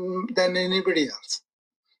this than anybody else.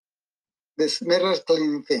 This mirror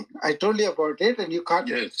cleaning thing. I told you about it, and you caught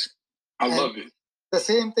it. Yes, I love it. The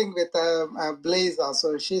same thing with Blaze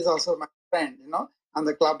also. She's also my friend, on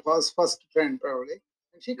the clubhouse, first friend probably.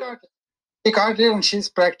 And she caught it. She caught it and she's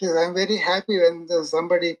practiced. I'm very happy when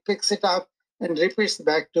somebody picks it up and repeats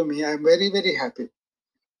back to me. I'm very, very happy.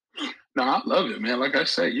 No, I love it, man. Like I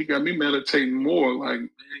say, you got me meditating more. Like,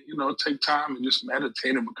 take time and just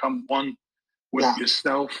meditate and become one with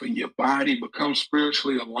yourself and your body, become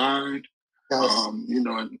spiritually aligned. Yes.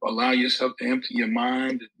 And allow yourself to empty your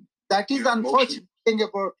mind. That is the unfortunate thing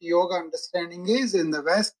about yoga understanding is in the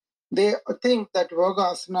West, they think that yoga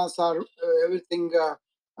asanas are everything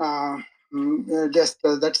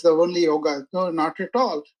that's the only yoga. No, not at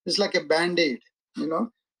all. It's like a band-aid,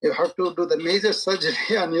 You have to do the major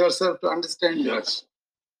surgery on yourself to understand. Yes.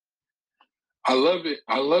 I love it.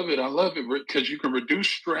 I love it. I love it because you can reduce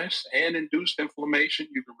stress and induce inflammation.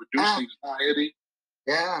 You can reduce anxiety.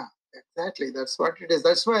 Yeah, exactly. That's what it is.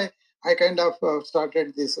 That's why I kind of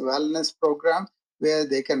started this wellness program where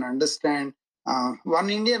they can understand. One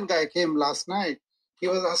Indian guy came last night. He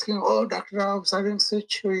was asking, "Oh, Dr. Rao, sudden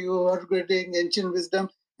switch, you are getting ancient wisdom."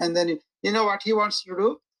 And then, you know what he wants to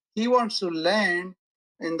do? He wants to learn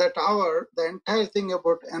in that hour the entire thing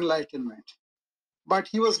about enlightenment. But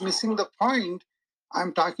he was missing the point.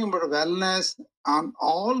 I'm talking about wellness on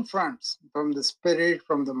all fronts, from the spirit,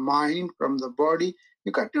 from the mind, from the body.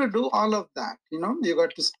 You got to do all of that. You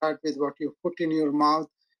got to start with what you put in your mouth.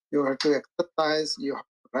 You have to exercise, you have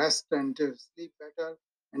to rest and to sleep better,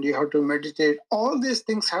 and you have to meditate. All these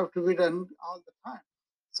things have to be done all the time.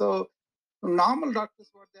 So normal doctors,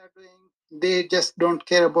 what they are doing, they just don't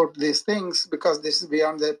care about these things because this is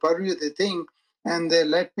beyond their purview, they think, and they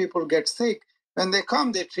let people get sick. When they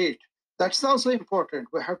come, they treat. That's also important.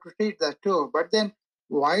 We have to treat that too. But then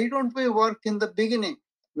why don't we work in the beginning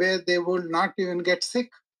where they will not even get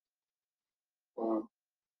sick?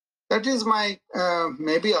 That is my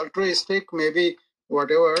maybe altruistic, maybe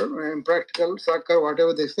whatever, impractical, sucker,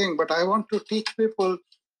 whatever they think. But I want to teach people,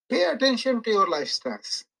 pay attention to your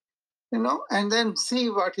lifestyles, and then see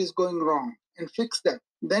what is going wrong and fix that.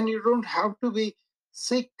 Then you don't have to be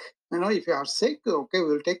sick. If you are sick, okay,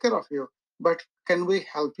 we'll take care of you. But can we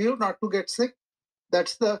help you not to get sick?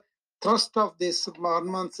 That's the thrust of this 1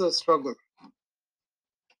 month struggle.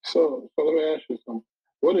 So let me ask you something.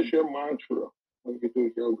 What is your mantra when you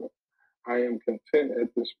do yoga? I am content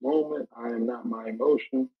at this moment. I am not my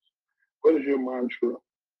emotions. What is your mantra?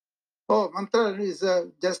 Oh, mantra is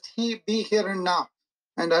just be here and now.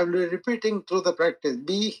 And I will be repeating through the practice.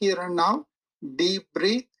 Be here and now, deep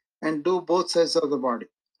breathe, and do both sides of the body.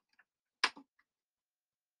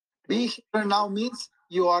 Be here and now means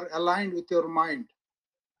you are aligned with your mind.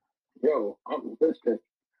 Yo, I'm listening.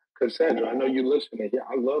 Cassandra, I know you're listening. Yeah,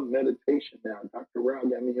 I love meditation now. Dr. Rao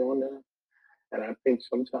got me on that. And I think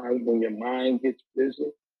sometimes when your mind gets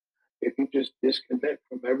busy, if you just disconnect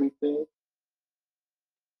from everything,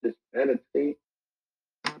 just meditate,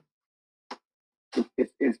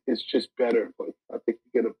 it's just better. But I think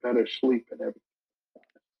you get a better sleep and everything.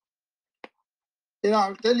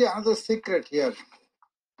 I'll tell you another secret here.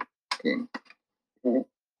 Okay. Mm-hmm.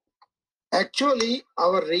 Actually,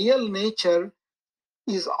 our real nature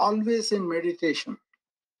is always in meditation.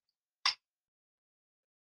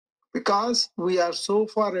 Because we are so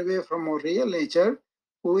far away from our real nature,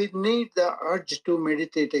 we need the urge to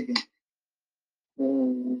meditate again.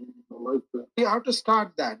 We have to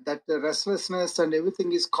start that the restlessness and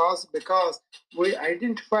everything is caused because we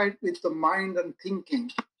identified with the mind and thinking.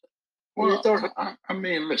 Well, I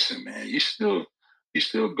mean, listen, man, you still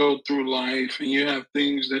go through life and you have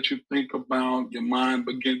things that you think about, your mind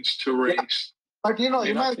begins to race. But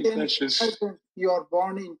imagine you are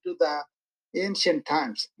born into the ancient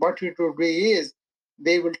times. What it would be is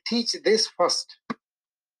they will teach this first.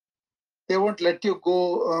 They won't let you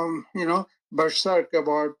go, berserk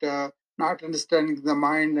about not understanding the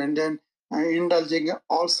mind and then indulging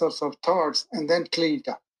all sorts of thoughts and then clean it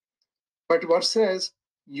up. But what says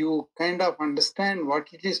you kind of understand what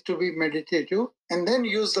it is to be meditative and then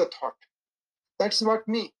use the thought. That's what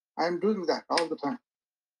I'm doing that all the time.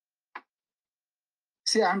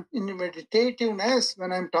 See, I'm in meditativeness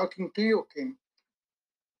when I'm talking to you, King.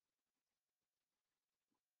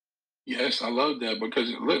 Yes, I love that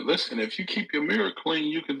because listen, if you keep your mirror clean,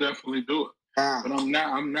 you can definitely do it. But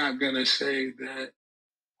I'm not gonna say that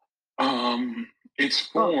it's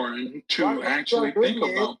foreign to actually think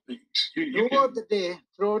about things. Throughout the day,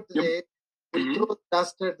 we throw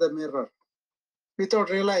dust at the mirror without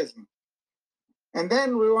realizing. And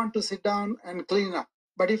then we want to sit down and clean up.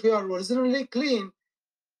 But if you are originally clean,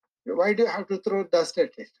 why do you have to throw dust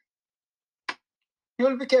at it? You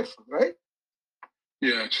will be careful, right?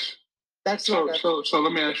 Yes. That's so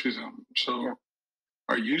let me ask you something. So yeah.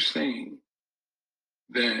 Are you saying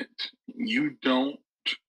that you don't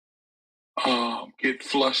get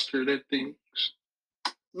flustered at things?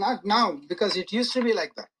 Not now, because it used to be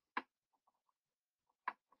like that.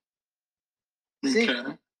 Okay. See,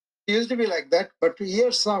 it used to be like that, but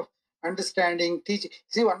years of understanding, teaching.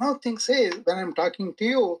 See, one of the things is when I'm talking to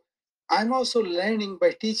you, I'm also learning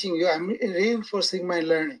by teaching you. I'm reinforcing my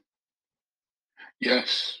learning.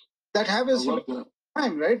 Yes. That happens to the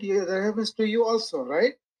time, right? That happens to you also,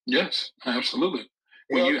 right? Yes, absolutely.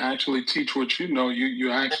 When you actually teach what you know,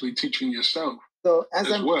 you're actually teaching yourself. So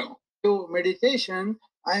as I'm do meditation,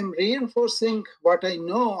 I'm reinforcing what I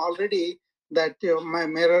know already, that my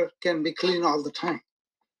mirror can be clean all the time.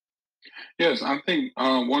 Yes, I think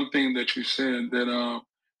one thing that you said that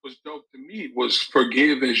was dope to me was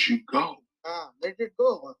forgive as you go. Let it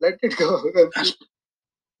go. Let it go. That's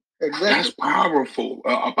Exactly. powerful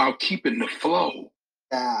about keeping the flow.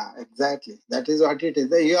 Yeah, exactly. That is what it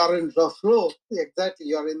is. You are in the flow. Exactly.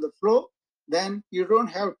 You are in the flow. Then you don't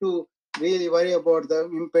have to really worry about the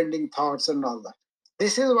impending thoughts and all that.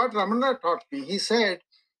 This is what Ramana taught me. He said,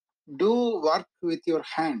 do work with your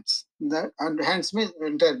hands. That, and hands means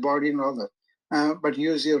entire body and all that. But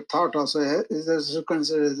use your thought also is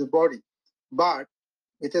considered as a body, but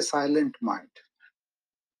with a silent mind.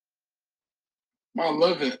 I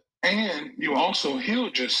love it. And you also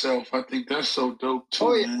healed yourself. I think that's so dope too,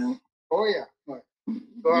 Oh, yeah. man. Oh, yeah.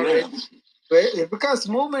 Yeah. Because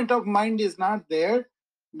movement of mind is not there,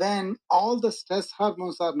 then all the stress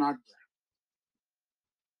hormones are not there.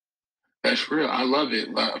 That's real. I love it.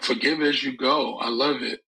 Forgive as you go. I love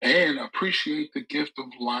it. And appreciate the gift of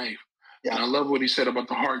life. Yeah. And I love what he said about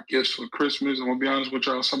the heart gifts for Christmas. I'm going to be honest with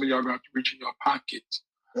y'all. Some of y'all got to reach in your pockets.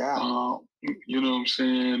 Yeah. You know what I'm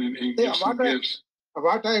saying? And give some gifts.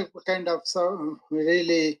 What I kind of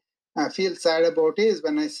really feel sad about is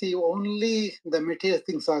when I see only the material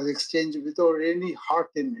things are exchanged without any heart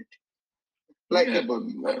in it. Like, yeah,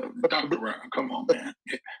 but Dr. Rao, come on, man.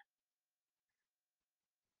 Yeah.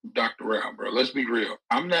 Dr. Rao, bro, let's be real.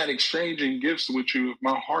 I'm not exchanging gifts with you if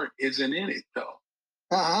my heart isn't in it, though.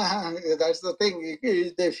 That's the thing.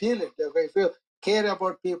 They feel it. If you care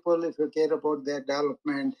about people, if you care about their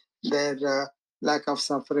development, their lack of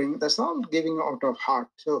suffering, that's all giving out of heart.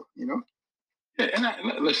 So, you know. Yeah,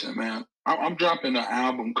 and listen, man, I'm dropping an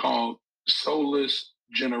album called Soulless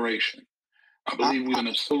Generation. I believe we're in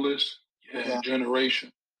a soulless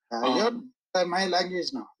generation. You're my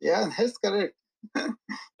language now. Yeah, that's correct.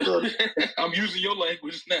 So, I'm using your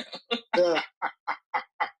language now.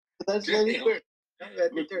 That's very good.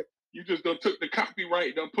 Look, you just took the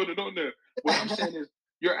copyright and put it on there. What I'm saying is,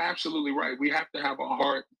 you're absolutely right. We have to have a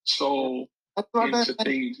heart, soul into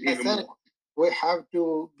things even more. We have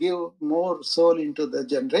to give more soul into the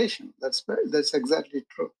generation. That's exactly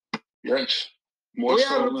true. Yes. We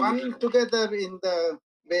are one together in the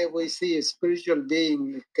way we see a spiritual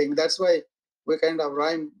being, King. That's why we kind of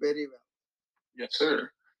rhyme very well. Yes,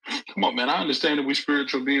 sir. Come on, man. I understand that we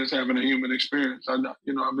spiritual beings having a human experience. I've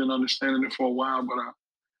been understanding it for a while, but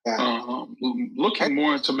looking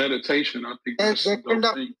more into meditation, I think that's the kind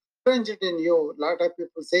of entrench it in you. A lot of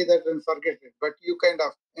people say that and forget it, but you kind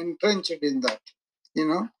of entrench it in that, you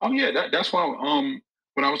know? Oh yeah, that's why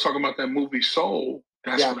when I was talking about that movie Soul,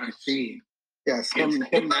 that's what I see. Yes. Him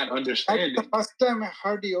that understanding. That's the first time I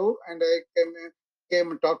heard you and I came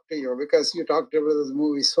and talked to you because you talked about the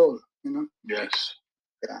movie Soul, you know? Yes.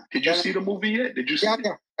 Yeah. Did you see the movie yet? Did you see it?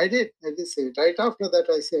 Yeah, I did see it. Right after that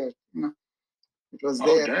I saw it, you know. It was there.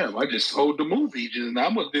 Oh damn, I just sold the movie. I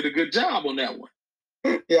must did a good job on that one.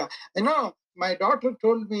 Yeah. You know, my daughter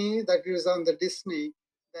told me that it was on the Disney.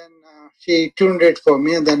 Then she tuned it for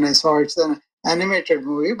me and then I saw it's an animated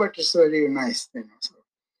movie, but it's very nice, you know. So.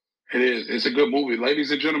 It is. It's a good movie.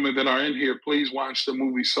 Ladies and gentlemen that are in here, please watch the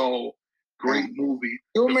movie Soul. Great movie.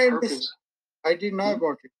 You made this. I didn't know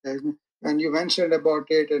about it. And you mentioned about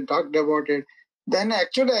it and talked about it. Then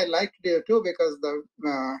actually I liked it too because the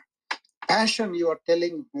passion you are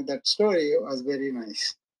telling that story was very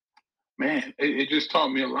nice. Man, it just taught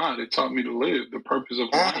me a lot. It taught me to live. The purpose of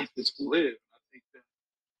life is to live.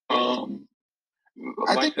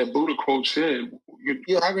 I think that Buddha quote said,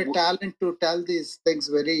 you have a talent to tell these things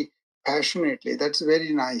very passionately. That's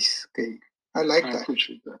very nice, King. I like that.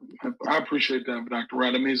 I appreciate that, Dr.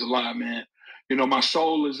 Rao. That means a lot, man. You know, my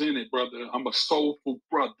soul is in it, brother. I'm a soulful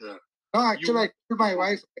brother. No, actually, I told my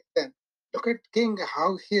wife then, look at King,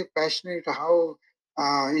 how he passionate, how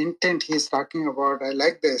intent he's talking about. I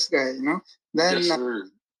like this guy, you know. Then yes,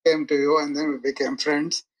 came to you and then we became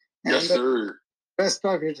friends. And yes, sir. Rest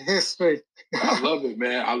of it history. I love it,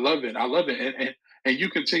 man. I love it. And you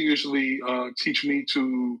continuously teach me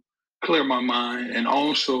to clear my mind and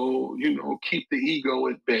also, keep the ego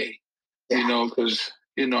at bay. Yeah. Because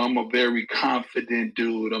I'm a very confident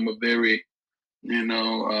dude. I'm a very,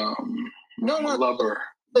 lover.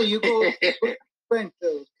 So you go servant,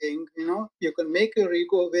 King. You can make your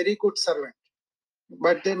ego a very good servant.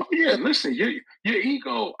 But then, listen, your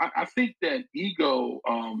ego. I think that ego,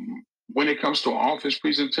 when it comes to an office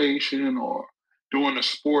presentation or doing a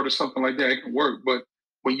sport or something like that, it can work. But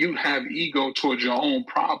when you have ego towards your own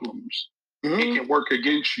problems, it can work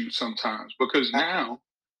against you sometimes because now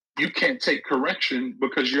you can't take correction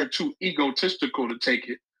because you're too egotistical to take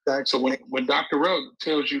it. Exactly. So when Dr. Rugg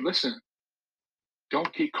tells you, listen,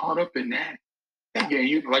 don't get caught up in that. Yeah,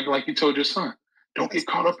 you like you told your son. Don't get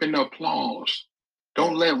caught up in the applause.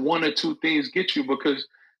 Don't let one or two things get you, because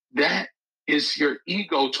that is your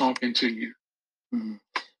ego talking to you. Mm-hmm.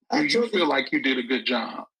 Do you feel like you did a good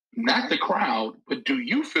job? Not the crowd, but do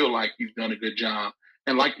you feel like you've done a good job?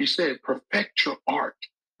 And like you said, perfect your art.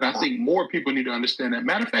 And I think more people need to understand that.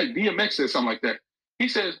 Matter of fact, DMX said something like that. He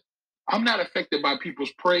says, I'm not affected by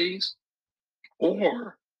people's praise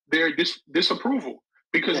or their disapproval.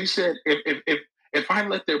 Because he said, if I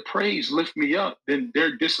let their praise lift me up, then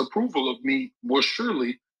their disapproval of me will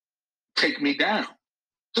surely take me down.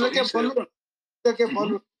 So he said,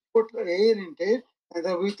 put air in it, and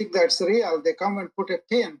then we think that's real. They come and put a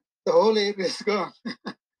pin, the whole air is gone.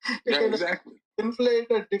 Yeah, exactly. Inflate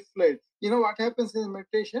or deflate. You know what happens in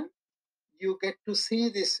meditation? You get to see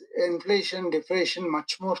this inflation, deflation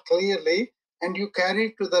much more clearly, and you carry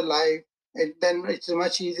it to the life, and then it's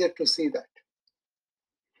much easier to see that.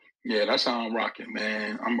 Yeah, that's how I'm rocking,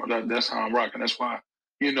 man. That's how I'm rocking. That's why,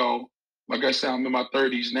 like I said, I'm in my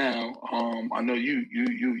 30s now. I know you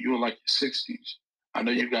in like your 60s. I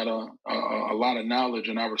know you got a lot of knowledge,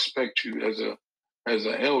 and I respect you as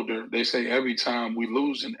an elder. They say every time we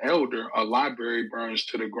lose an elder, a library burns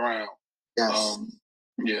to the ground. Yes.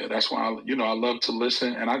 Yeah, that's why I love to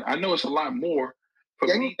listen, and I know it's a lot more for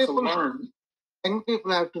me to learn. Young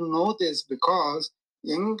people have to know this, because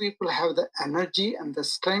young people have the energy and the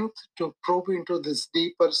strength to probe into these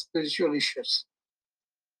deeper spiritual issues.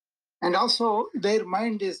 And also, their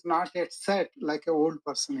mind is not yet set like an old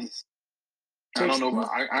person is. So I don't know, but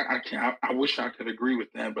I can't. I wish I could agree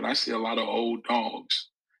with that, but I see a lot of old dogs.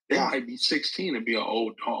 They might be 16 and be an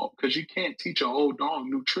old dog, because you can't teach an old dog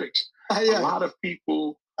new tricks. A lot of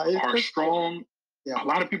people are strong. A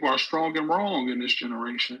lot of people are strong and wrong in this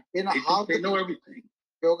generation. They know everything.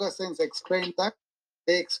 Yoga Science explained that.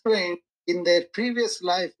 They explained in their previous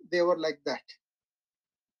life they were like that.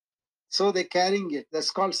 So they're carrying it.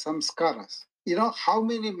 That's called samskaras. You know how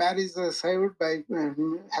many marriages are saved by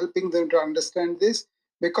helping them to understand this?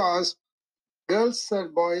 Because girls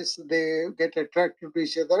and boys, they get attracted to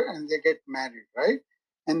each other and they get married, right?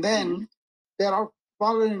 And then they are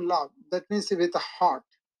fallen in love. That means with the heart.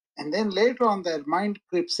 And then later on, their mind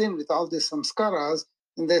creeps in with all these samskaras,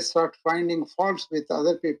 and they start finding faults with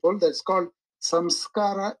other people. That's called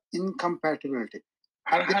samskara incompatibility.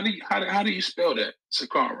 How do you spell that,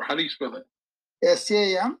 Sakara? How do you spell it?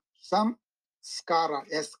 SAM, samskara,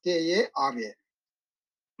 SKARA.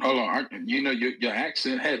 Hold on, your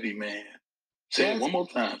accent heavy, man. Say it one more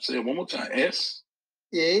time. Say it one more time.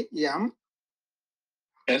 SAM.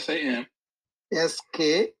 SAM.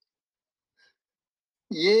 SKARA.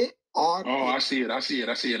 Oh, I see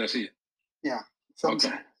it. Yeah. Okay.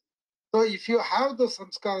 So if you have those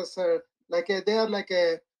samskaras, they are like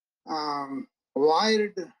a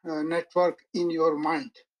wired network in your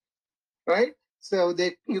mind, right? So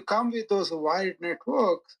you come with those wired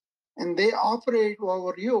networks, and they operate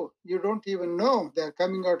over you. You don't even know they're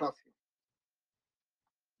coming out of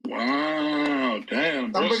you. Wow,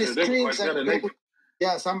 damn. Somebody screams at you.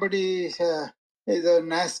 Yeah, somebody is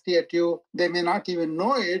nasty at you. They may not even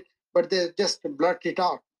know it, but they just blurt it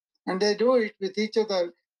out. And they do it with each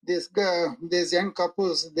other. These young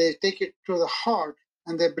couples, they take it to the heart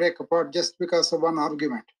and they break apart just because of one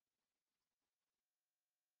argument.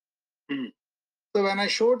 So when I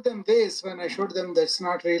showed them that's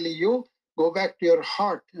not really you, go back to your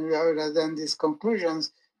heart rather than these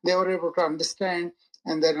conclusions, they were able to understand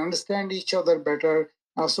and then understand each other better.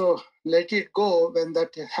 Also, let it go when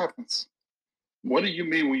that happens. What do you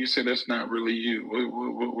mean when you say that's not really you?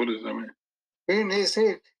 What does that mean? When they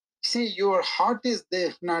say, see, your heart is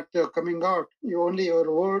there, not coming out. Only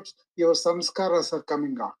your words, your samskaras are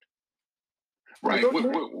coming out. Right,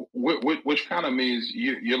 which kind of means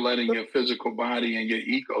you're letting your physical body and your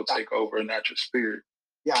ego take over and not your spirit.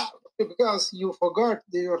 Yeah, because you forgot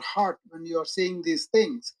your heart when you are saying these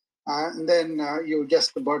things. And then you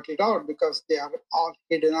just blurt it out because they are all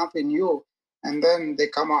hidden up in you. And then they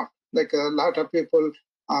come out. Like a lot of people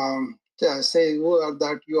say, you are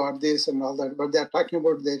that, you are this and all that. But they're talking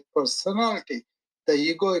about their personality, the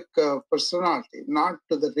egoic personality, not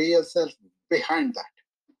to the real self behind that.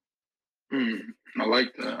 I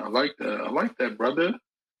like that, brother.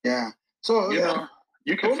 Yeah. So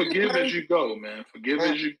you can forgive as you go, man. Forgive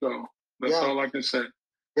as you go. That's all I can say.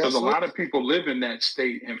 Because a lot of people live in that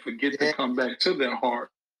state and forget to come back to their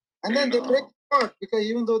heart. And then they break apart, because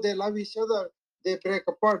even though they love each other, they break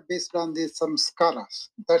apart based on these samskaras.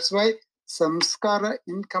 That's why samskara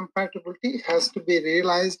incompatibility has to be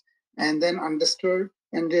realized and then understood.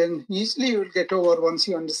 And then easily you'll get over once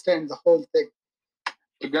you understand the whole thing.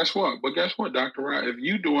 But guess what, Dr. Rao? If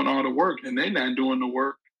you doing all the work and they not doing the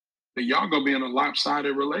work, then y'all gonna be in a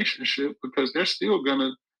lopsided relationship because they're still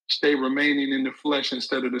gonna stay remaining in the flesh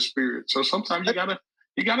instead of the spirit. So sometimes you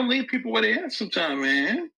gotta leave people where they at sometimes,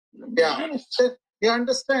 man. Yeah. They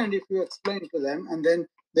understand if you explain to them, and then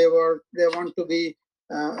they want to be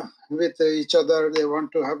with each other. They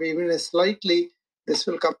want to have even a slightly. This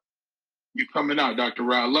will come. You coming out, Dr.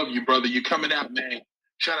 Rao. I love you, brother. You coming out, man.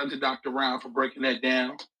 Shout out to Dr. Rao for breaking that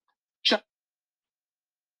down.